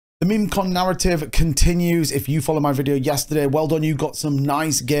The memecoin narrative continues. If you follow my video yesterday, well done, you got some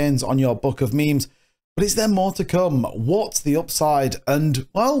nice gains on your book of memes. But is there more to come? What's the upside? And,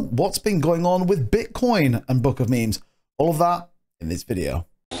 well, what's been going on with Bitcoin and book of memes? All of that in this video.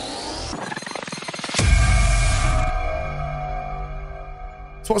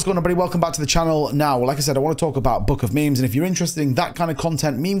 So what's going on, everybody? Welcome back to the channel. Now, like I said, I want to talk about book of memes. And if you're interested in that kind of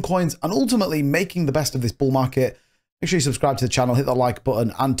content, meme coins, and ultimately making the best of this bull market, make sure you subscribe to the channel, hit that like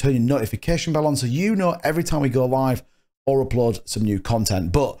button, and turn your notification bell on so you know every time we go live or upload some new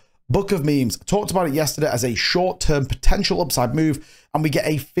content. But book of memes, I talked about it yesterday as a short-term potential upside move, and we get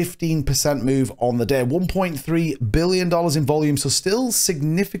a 15% move on the day. $1.3 billion in volume, so still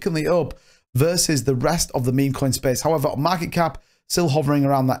significantly up versus the rest of the meme coin space. However, market cap still hovering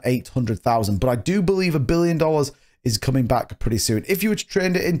around that 800,000. But I do believe $1 billion is coming back pretty soon. If you were to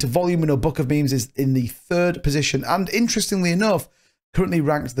trade it into volume, book of memes is in the third position, and interestingly enough, currently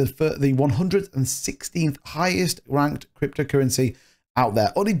ranked the 116th highest ranked cryptocurrency out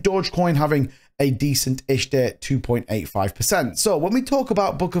there. Only Dogecoin having a decent-ish day at 2.85%. So when we talk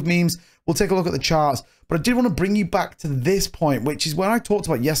about book of memes, we'll take a look at the charts, but I did want to bring you back to this point, which is where I talked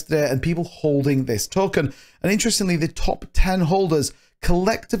about yesterday and people holding this token. And interestingly, the top 10 holders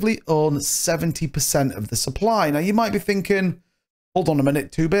collectively own 70% of the supply. Now, you might be thinking, hold on a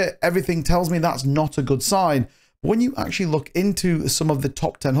minute, 2-bit, everything tells me that's not a good sign. But when you actually look into some of the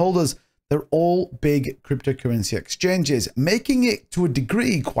top 10 holders, they're all big cryptocurrency exchanges, making it to a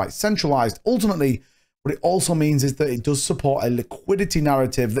degree quite centralized. Ultimately, what it also means is that it does support a liquidity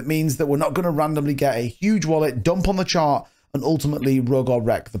narrative. That means that we're not going to randomly get a huge wallet, dump on the chart, and ultimately rug or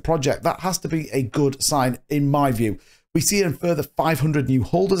wreck the project. That has to be a good sign in my view. We see a further 500 new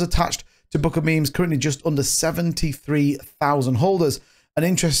holders attached to book of memes, currently just under 73,000 holders. And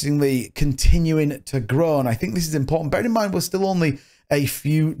interestingly, continuing to grow. And I think this is important. Bear in mind, we're still only a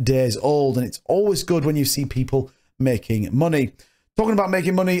few days old, and it's always good when you see people making money. Talking about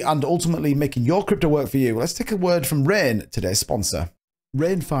making money and ultimately making your crypto work for you, let's take a word from RAYN, today's sponsor.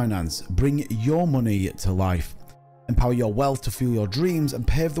 RAYN Finance, bring your money to life. Empower your wealth to fuel your dreams and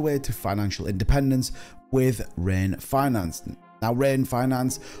pave the way to financial independence with RAYN Finance. Now, RAYN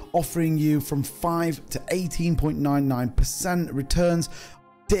Finance offering you from 5 to 18.99% returns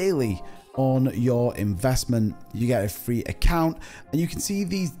daily on your investment. You get a free account, and you can see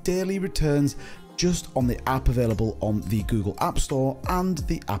these daily returns just on the app available on the Google App Store and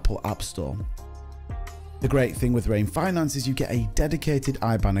the Apple App Store. The great thing with RAYN Finance is you get a dedicated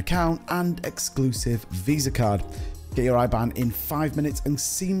IBAN account and exclusive Visa card. Get your IBAN in 5 minutes and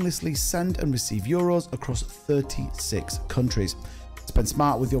seamlessly send and receive euros across 36 countries. Spend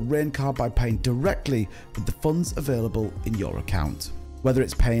smart with your RAYN card by paying directly with the funds available in your account. Whether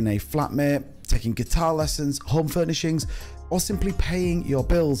it's paying a flatmate, taking guitar lessons, home furnishings, or simply paying your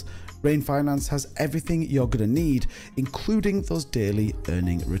bills, RAYN Finance has everything you're going to need, including those daily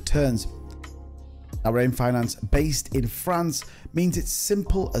earning returns. Now, RAYN Finance, based in France, means it's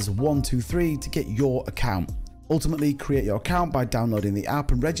simple as 1, 2, 3 to get your account. Ultimately, create your account by downloading the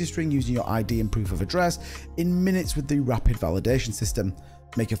app and registering using your ID and proof of address in minutes with the rapid validation system.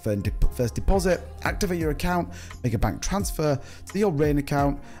 Make your first deposit, activate your account, make a bank transfer to your RAYN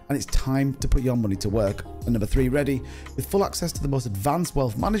account, and it's time to put your money to work. And number 3, ready. With full access to the most advanced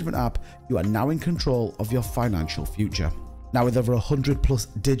wealth management app, you are now in control of your financial future. Now, with over 100 plus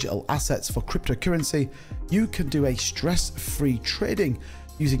digital assets for cryptocurrency, you can do a stress-free trading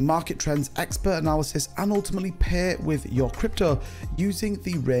using market trends, expert analysis, and ultimately pay with your crypto using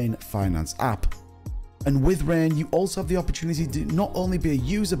the RAYN Finance app. And with RAYN, you also have the opportunity to not only be a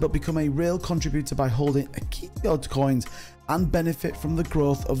user, but become a real contributor by holding a key coins and benefit from the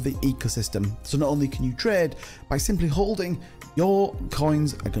growth of the ecosystem. So not only can you trade, by simply holding, your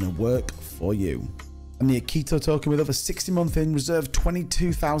coins are going to work for you. And the Akito token, with over 60 months in reserve,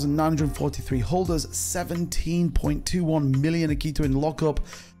 22,943 holders, 17.21 million Akito in lockup,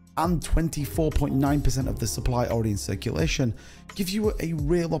 and 24.9% of the supply already in circulation, gives you a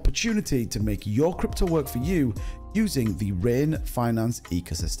real opportunity to make your crypto work for you using the RAYN Finance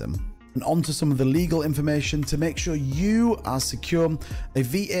ecosystem. And on to some of the legal information to make sure you are secure. A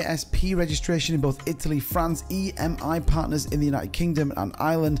VASP registration in both Italy, France, EMI partners in the United Kingdom and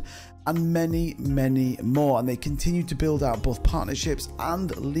Ireland, and many, many more. And they continue to build out both partnerships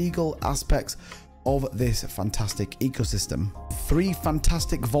and legal aspects of this fantastic ecosystem. 3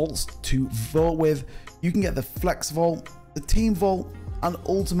 fantastic vaults to vote with. You can get the Flex Vault, the Team Vault, and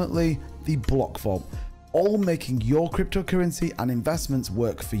ultimately the Block Vault, all making your cryptocurrency and investments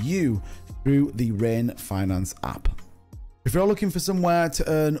work for you through the RAYN Finance app. If you're looking for somewhere to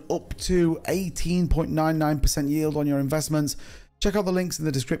earn up to 18.99% yield on your investments, Check out the links in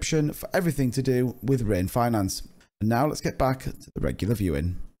the description for everything to do with RAYN Finance. And now let's get back to the regular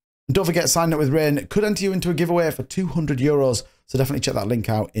viewing. And don't forget, signing up with RAYN could enter you into a giveaway for €200, so definitely check that link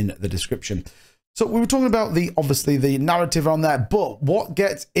out in the description. So we were talking about obviously the narrative on there, but what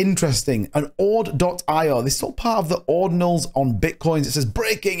gets interesting, an ord.io, this is all part of the ordinals on Bitcoins. It says,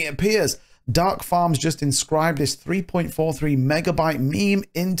 breaking, it appears Dark Farms just inscribed this 3.43 megabyte meme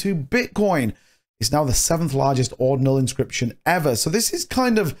into Bitcoin. It's now the 7th largest ordinal inscription ever. So this is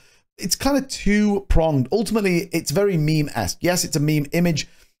it's kind of two-pronged. Ultimately, it's very meme-esque. Yes, it's a meme image,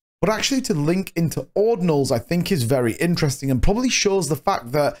 but actually to link into ordinals, I think is very interesting and probably shows the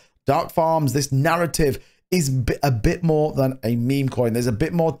fact that Dark Farms, this narrative, is a bit more than a meme coin. There's a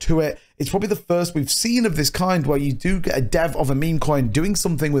bit more to it. It's probably the first we've seen of this kind where you do get a dev of a meme coin doing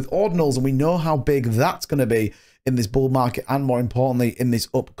something with ordinals, and we know how big that's going to be in this bull market and, more importantly, in this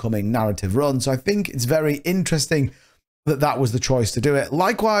upcoming narrative run. So I think it's very interesting that that was the choice to do it.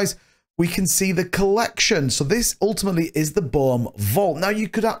 Likewise, we can see the collection. So this ultimately is the Bome vault. Now, you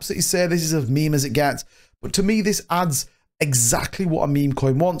could absolutely say this is as meme as it gets, but to me, this adds exactly what a meme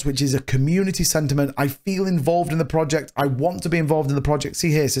coin wants, which is a community sentiment. I feel involved in the project. I want to be involved in the project.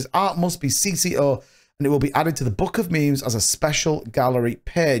 See here, it says art must be CCO, and it will be added to the book of memes as a special gallery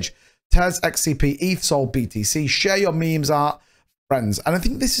page. TES, XCP, ETH, Sol, BTC. Share your memes, art, friends. And I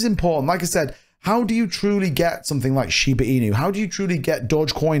think this is important. Like I said, how do you truly get something like Shiba Inu? How do you truly get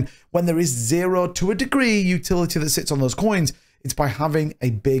Dogecoin when there is zero, to a degree, utility that sits on those coins? It's by having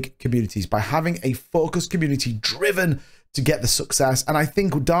a big community, it's by having a focused community driven to get the success. And I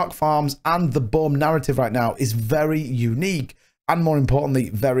think Dark Farms and the Bome narrative right now is very unique and, more importantly,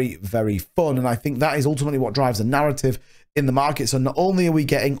 very, very fun. And I think that is ultimately what drives the narrative in the market. So not only are we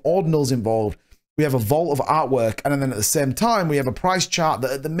getting ordinals involved, we have a vault of artwork, and then at the same time we have a price chart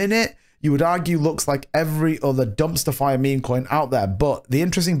that at the minute you would argue looks like every other dumpster fire meme coin out there. But the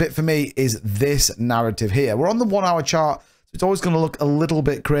interesting bit for me is this narrative here. We're on the 1 hour chart, so it's always going to look a little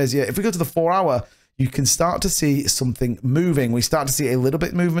bit crazier. If we go to the 4 hour, you can start to see something moving. We start to see a little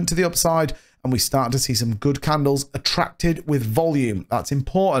bit movement to the upside, and we start to see some good candles attracted with volume. That's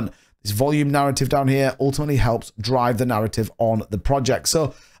important. This volume narrative down here ultimately helps drive the narrative on the project.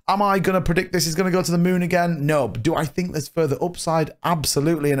 So am I going to predict this is going to go to the moon again? No. But do I think there's further upside?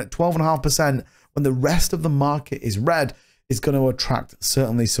 Absolutely. And at 12.5%, when the rest of the market is red, it's going to attract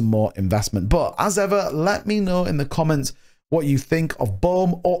certainly some more investment. But as ever, let me know in the comments what you think of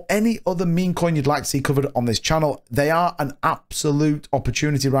Bome or any other meme coin you'd like to see covered on this channel. They are an absolute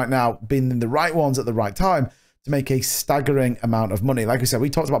opportunity right now, being in the right ones at the right time, to make a staggering amount of money. Like we said, we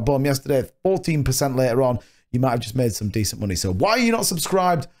talked about Bome yesterday, 14% later on. You might have just made some decent money. So why are you not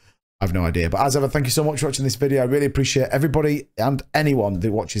subscribed? I have no idea. But as ever, thank you so much for watching this video. I really appreciate everybody and anyone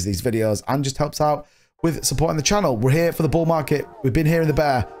that watches these videos and just helps out with supporting the channel. We're here for the bull market. We've been here in the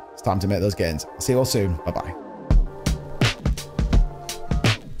bear. It's time to make those gains. See you all soon. Bye-bye.